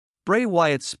Bray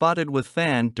Wyatt spotted with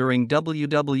fan during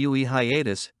WWE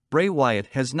Hiatus. Bray Wyatt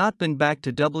has not been back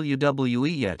to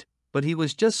WWE yet, but he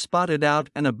was just spotted out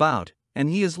and about, and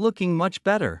he is looking much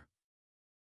better.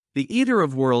 The Eater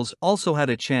of Worlds also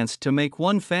had a chance to make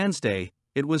one Fans Day.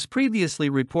 It was previously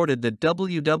reported that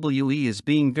WWE is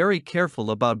being very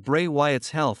careful about Bray Wyatt's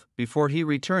health before he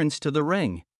returns to the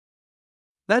ring.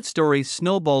 That story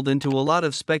snowballed into a lot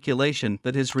of speculation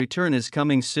that his return is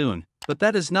coming soon, but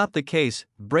that is not the case.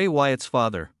 Bray Wyatt's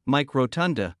father, Mike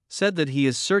Rotunda, said that he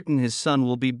is certain his son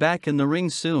will be back in the ring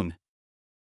soon.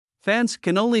 Fans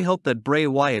can only hope that Bray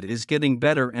Wyatt is getting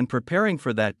better and preparing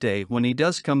for that day when he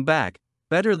does come back,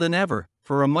 better than ever,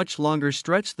 for a much longer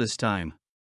stretch this time.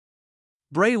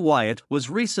 Bray Wyatt was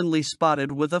recently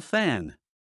spotted with a fan.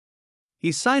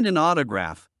 He signed an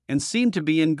autograph and seemed to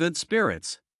be in good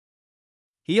spirits.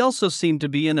 He also seemed to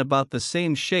be in about the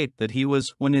same shape that he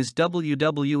was when his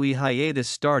WWE hiatus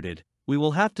started. We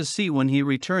will have to see when he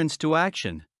returns to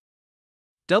action.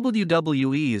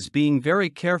 WWE is being very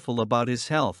careful about his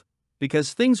health,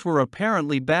 because things were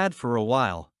apparently bad for a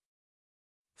while.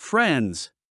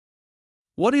 Friends,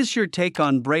 what is your take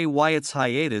on Bray Wyatt's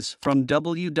hiatus from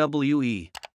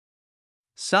WWE?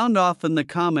 Sound off in the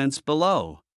comments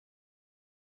below.